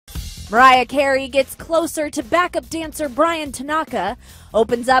Mariah Carey gets closer to backup dancer Bryan Tanaka,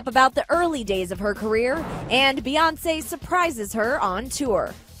 opens up about the early days of her career, and Beyoncé surprises her on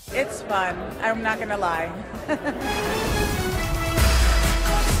tour. It's fun, I'm not gonna lie.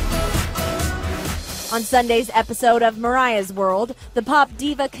 On Sunday's episode of Mariah's World, the pop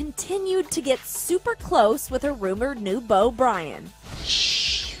diva continued to get super close with her rumored new beau, Bryan.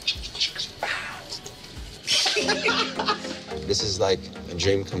 This is like a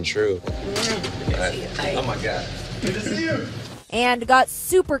dream come true. Oh my God. Good to see you. And got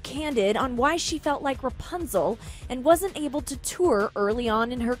super candid on why she felt like Rapunzel and wasn't able to tour early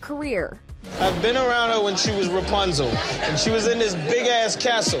on in her career. I've been around her when she was Rapunzel, and she was in this big-ass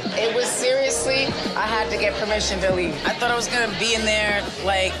castle. It was seriously, I had to get permission to leave. I thought I was gonna be in there,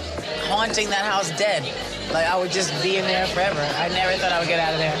 like, haunting that house dead. Like, I would just be in there forever. I never thought I would get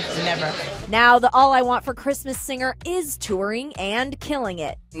out of there. Never. Now, the All I Want for Christmas singer is touring and killing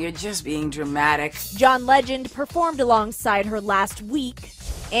it. You're just being dramatic. John Legend performed alongside her last week,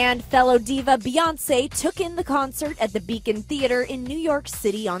 and fellow diva Beyoncé took in the concert at the Beacon Theater in New York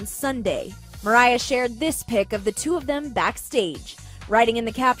City on Sunday. Mariah shared this pic of the two of them backstage, writing in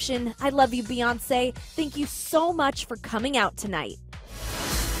the caption, "I love you, Beyoncé. Thank you so much for coming out tonight."